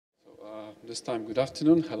this time, good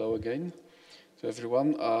afternoon. Hello again to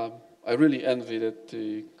everyone. I really envy that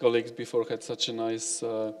the colleagues before had such a nice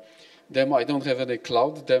demo. I don't have any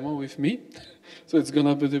cloud demo with me, so it's going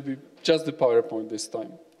to be just the PowerPoint this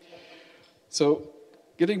time. So,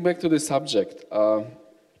 getting back to the subject,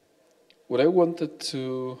 what I wanted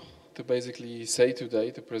to basically say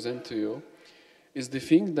today, to present to you, is the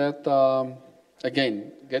thing that,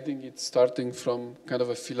 again, getting it starting from kind of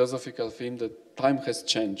a philosophical theme that time has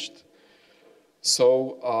changed.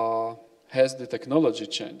 So has the technology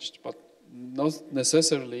changed, but not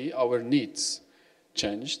necessarily our needs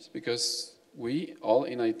changed, because we all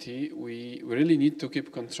in IT, we really need to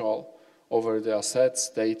keep control over the assets,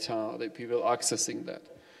 data, the people accessing that.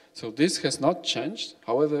 So this has not changed.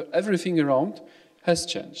 However, everything around has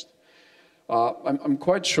changed. I'm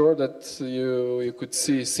quite sure that you could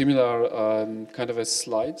see similar kind of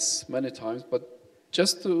slides many times, but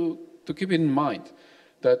just to keep in mind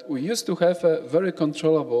that we used to have a very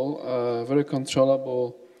controllable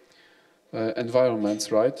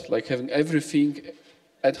environments, right? Like having everything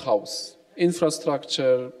at house,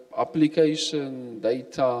 infrastructure, application,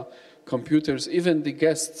 data, computers, even the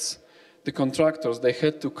guests, the contractors, they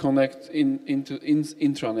had to connect into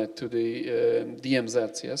intranet to the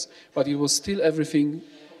DMZs, yes? But it was still everything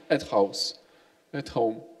at house, at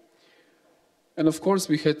home. And of course,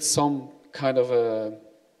 we had some kind of a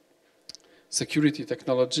security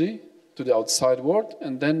technology to the outside world,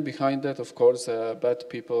 and then behind that, of course, bad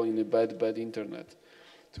people in the bad internet,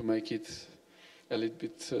 to make it a little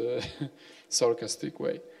bit sarcastic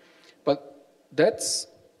way. But that's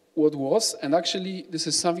what was, and actually this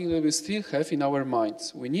is something that we still have in our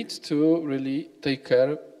minds. We need to really take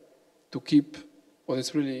care to keep what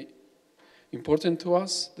is really important to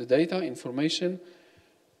us, the data, information,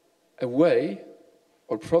 away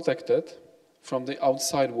or protected from the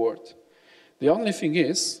outside world. The only thing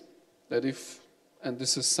is that if, and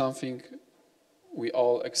this is something we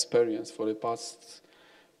all experience for the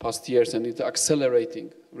past years, and it's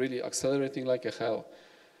accelerating, really accelerating like a hell.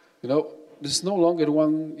 You know, there's no longer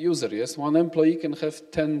one user, yes? One employee can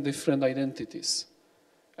have 10 different identities.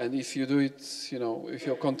 And if you do it, you know, if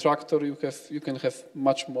you're a contractor, you can have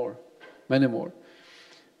much more, many more.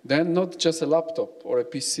 Then not just a laptop or a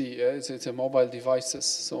PC, yes? It's a mobile devices,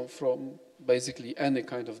 so from basically any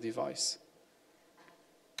kind of device.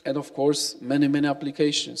 And of course, many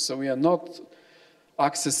applications. So we are not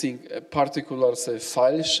accessing a particular, say,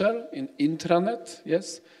 file share in intranet,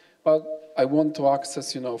 yes? But I want to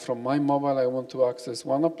access, you know, from my mobile, I want to access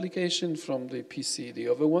one application, from the PC, the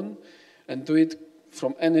other one, and do it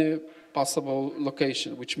from any possible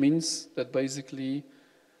location, which means that basically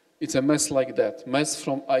it's a mess like that, mess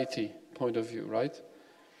from IT point of view, right?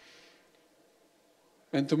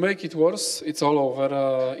 And to make it worse, it's all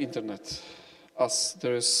over internet, as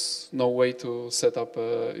there is no way to set up,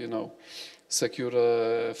 you know,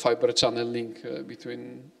 secure fiber channel link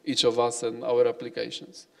between each of us and our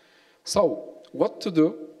applications. So, what to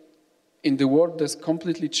do in the world that's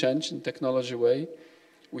completely changed in technology way,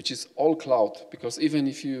 which is all cloud? Because even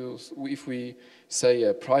if we say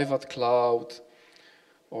a private cloud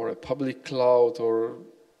or a public cloud or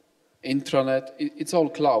intranet, it's all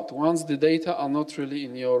cloud. Once the data are not really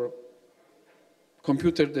in your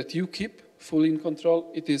computer that you keep fully in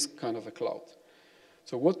control, it is kind of a cloud.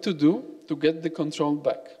 So what to do to get the control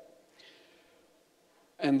back?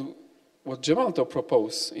 And what Gemalto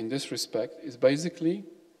proposed in this respect is basically,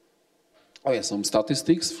 some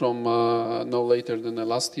statistics from no later than the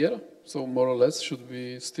last year, so more or less should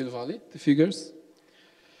be still valid, the figures.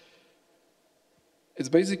 It's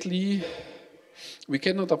basically, we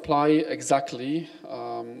cannot apply exactly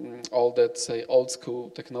all that, say, old school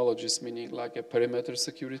technologies, meaning like a perimeter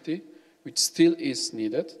security, which still is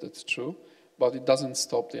needed, that's true, but it doesn't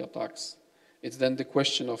stop the attacks. It's then the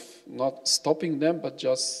question of not stopping them, but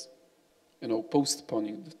just, you know,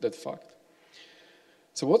 postponing that fact.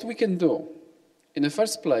 So what we can do, in the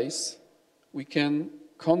first place, we can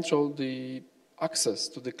control the access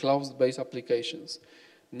to the cloud-based applications,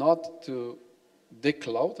 not to the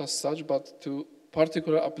cloud as such, but to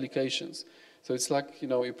particular applications. So it's like, you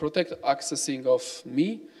know, you protect accessing of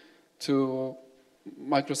me to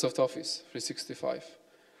Microsoft Office 365,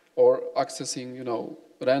 or accessing, you know,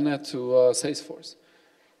 Rene to Salesforce.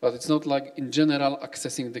 But it's not like, in general,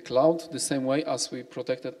 accessing the cloud the same way as we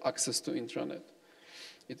protected access to intranet.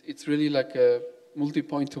 It's really like a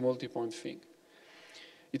multi-point to multi-point thing.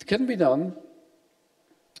 It can be done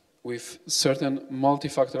with certain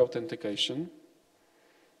multi-factor authentication.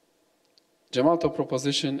 Gemalto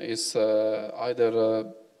proposition is either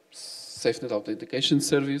a SafeNet authentication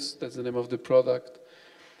service, that's the name of the product,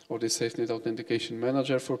 or the SafeNet Authentication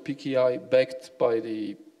Manager for PKI, backed by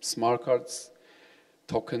the smart cards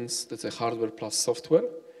tokens. That's a hardware plus software.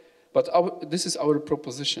 But this is our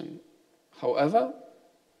proposition. However,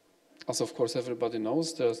 as of course everybody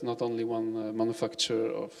knows, there's not only one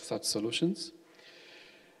manufacturer of such solutions.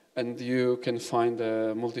 And you can find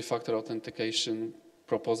multi-factor authentication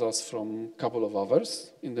proposals from a couple of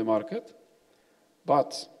others in the market.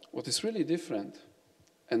 But what is really different,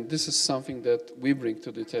 and this is something that we bring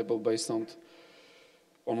to the table based on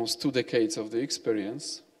almost 2 decades of the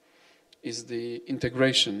experience, is the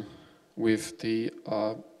integration with the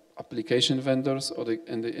application vendors or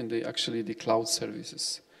actually the cloud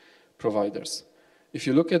services providers. If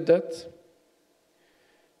you look at that,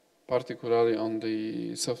 particularly on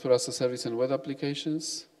the software as a service and web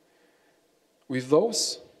applications, with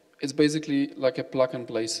those, it's basically like a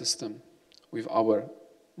plug-and-play system with our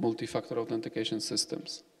multi-factor authentication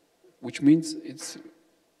systems, which means it's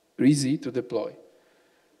easy to deploy.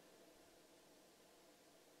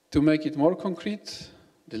 To make it more concrete,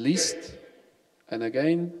 the list, and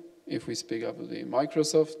again, if we speak about the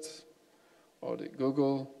Microsoft or the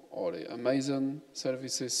Google or the Amazon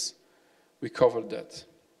services, we covered that.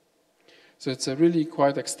 So it's a really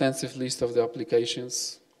quite extensive list of the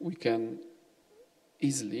applications we can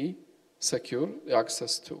easily secure the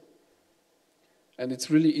access to. And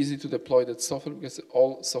it's really easy to deploy that software because it's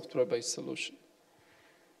all software-based solution.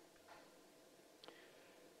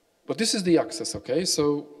 But this is the access, okay?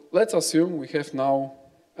 So let's assume we have now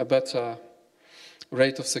a better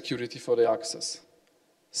rate of security for the access.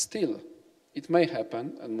 Still, it may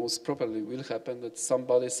happen, and most probably will happen, that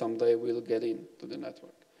somebody someday will get into the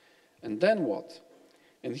network. And then what?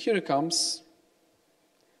 And here comes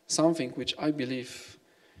something which I believe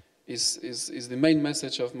is the main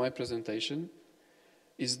message of my presentation,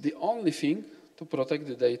 is the only thing to protect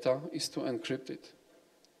the data is to encrypt it.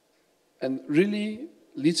 And really,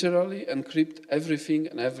 literally encrypt everything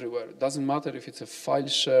and everywhere. It doesn't matter if it's a file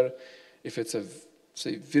share, if it's a,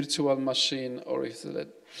 say, virtual machine, or if it's a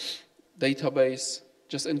database.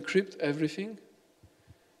 Just encrypt everything.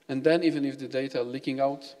 And then even if the data are leaking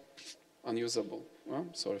out, unusable. Well,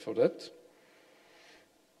 sorry for that.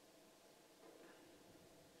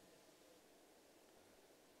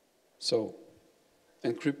 So,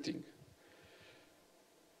 encrypting.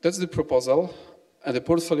 That's the proposal and the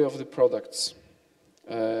portfolio of the products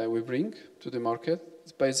we bring to the market.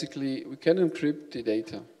 It's basically, we can encrypt the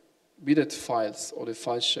data, be that files or the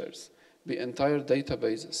file shares, be entire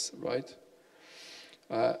databases, right?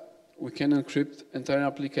 We can encrypt entire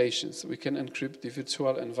applications. We can encrypt the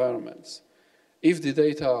virtual environments. If the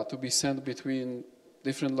data are to be sent between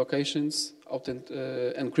different locations,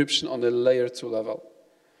 encryption on a layer 2 level.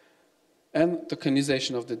 And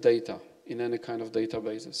tokenization of the data in any kind of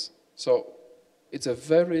databases. So it's a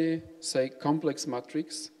very, say, complex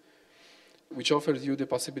matrix which offers you the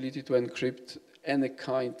possibility to encrypt any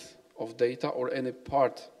kind of data or any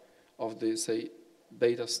part of the, say,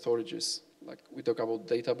 data storages. Like we talk about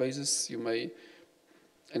databases, you may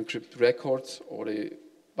encrypt records or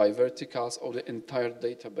by verticals or the entire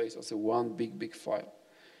database as a one big file.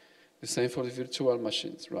 The same for the virtual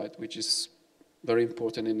machines, right, which is very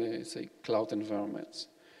important in, say, cloud environments.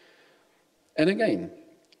 And again,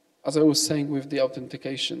 as I was saying with the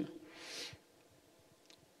authentication,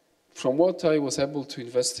 from what I was able to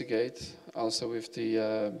investigate, also with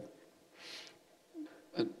the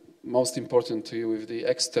most important to you, with the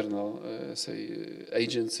external, say,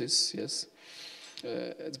 agencies, yes.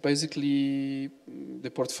 It's basically the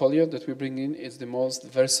portfolio that we bring in is the most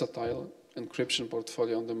versatile encryption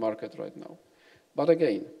portfolio on the market right now. But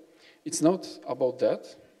again, it's not about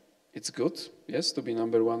that. It's good, yes, to be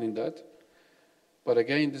 #1 in that. But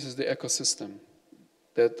again, this is the ecosystem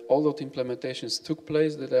that all those implementations took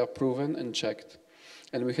place, that they are proven and checked.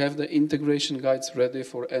 And we have the integration guides ready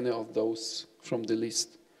for any of those from the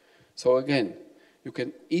list. So again, you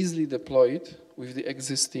can easily deploy it with the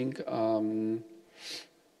existing,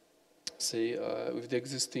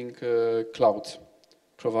 cloud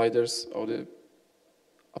providers or the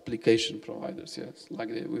application providers, yes, like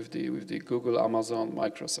with the Google, Amazon,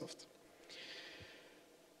 Microsoft.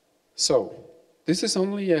 So this is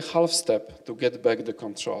only a half step to get back the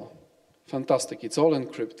control. Fantastic, it's all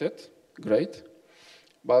encrypted, great.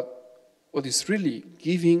 But what is really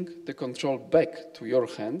giving the control back to your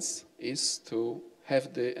hands is to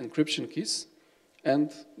have the encryption keys and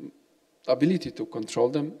ability to control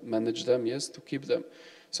them, manage them, yes, to keep them.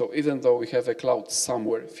 So even though we have a cloud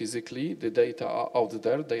somewhere physically, the data are out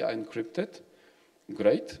there, they are encrypted,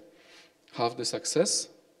 great, have the success,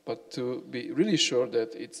 but to be really sure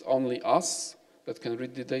that it's only us that can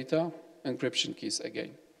read the data, encryption keys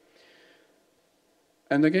again.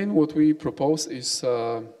 And again, what we propose is,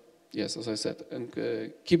 yes, as I said, and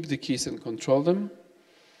keep the keys and control them.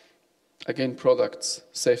 Again, products,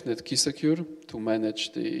 SafeNet Key Secure to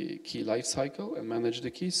manage the key lifecycle and manage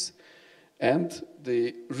the keys. And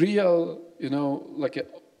the real, like a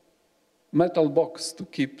metal box to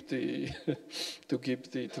keep the to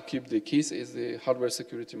keep the keys is the hardware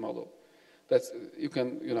security model. That's, you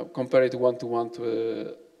can compare it one-to-one to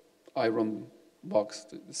an iron box,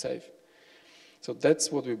 the safe. So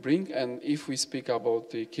that's what we bring. And if we speak about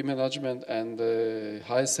the key management and the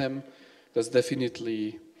HSM, that's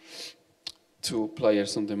definitely two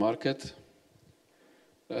players on the market.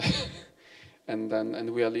 And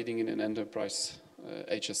we are leading in an enterprise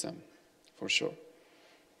HSM, for sure.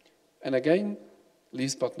 And again,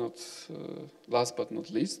 last but not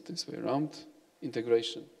least, this way around,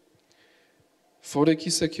 integration. For the key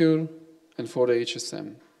secure and for the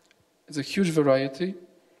HSM. It's a huge variety.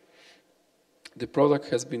 The product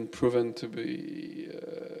has been proven to be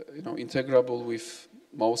integrable with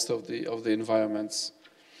most of the environments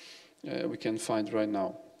we can find right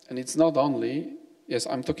now. And it's not only, yes,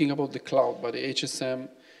 I'm talking about the cloud, but the HSM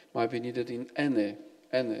might be needed in any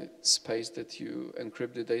space that you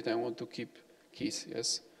encrypt the data and want to keep keys,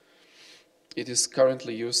 yes. It is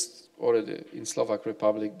currently used already in Slovak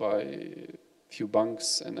Republic by a few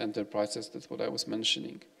banks and enterprises. That's what I was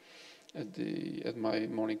mentioning at my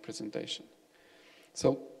morning presentation.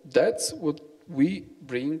 So that's what we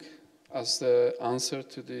bring as the answer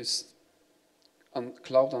to this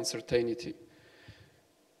cloud uncertainty.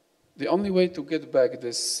 The only way to get back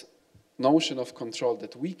this notion of control,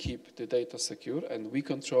 that we keep the data secure and we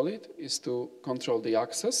control it, is to control the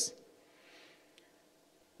access,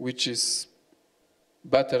 which is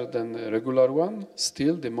better than a regular one.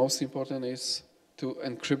 Still, the most important is to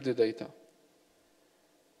encrypt the data.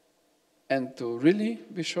 And to really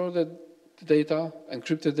be sure that the data,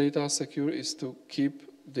 encrypted data, secure, is to keep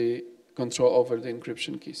the control over the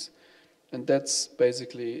encryption keys. And that's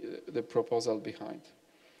basically the proposal behind,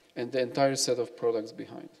 and the entire set of products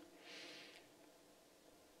behind.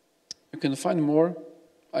 You can find more.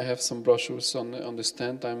 I have some brochures on the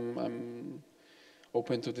stand. I'm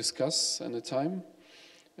open to discuss anytime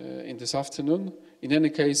in this afternoon. In any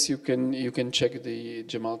case, you can check the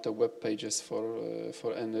Gemalto web pages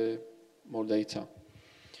for any more data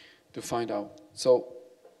to find out. So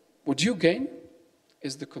what you gain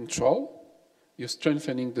is the control. You're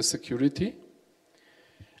strengthening the security.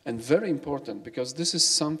 And very important, because this is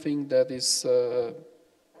something that is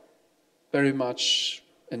very much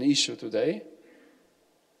an issue today,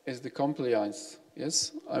 is the compliance.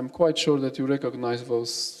 Yes, I'm quite sure that you recognize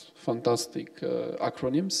those fantastic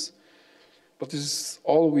acronyms. But this is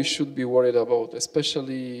all we should be worried about,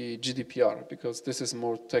 especially GDPR, because this is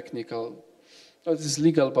more technical. It is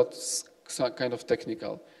legal, but kind of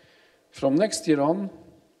technical. From next year on,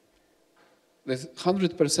 the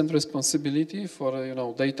 100% responsibility for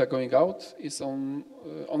data going out is on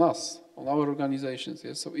us, on our organizations.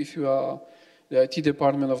 Yes? So if you are the IT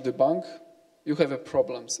department of the bank, you have a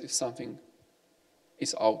problems if something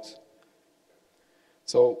is out.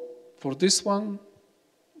 So for this one,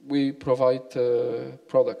 we provide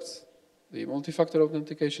products, the multi-factor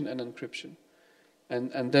authentication and encryption,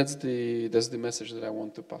 and that's the message that I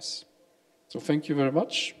want to pass. So thank you very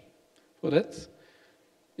much for that.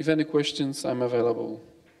 If any questions, I'm available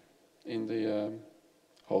in the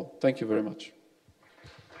hall. Thank you very much.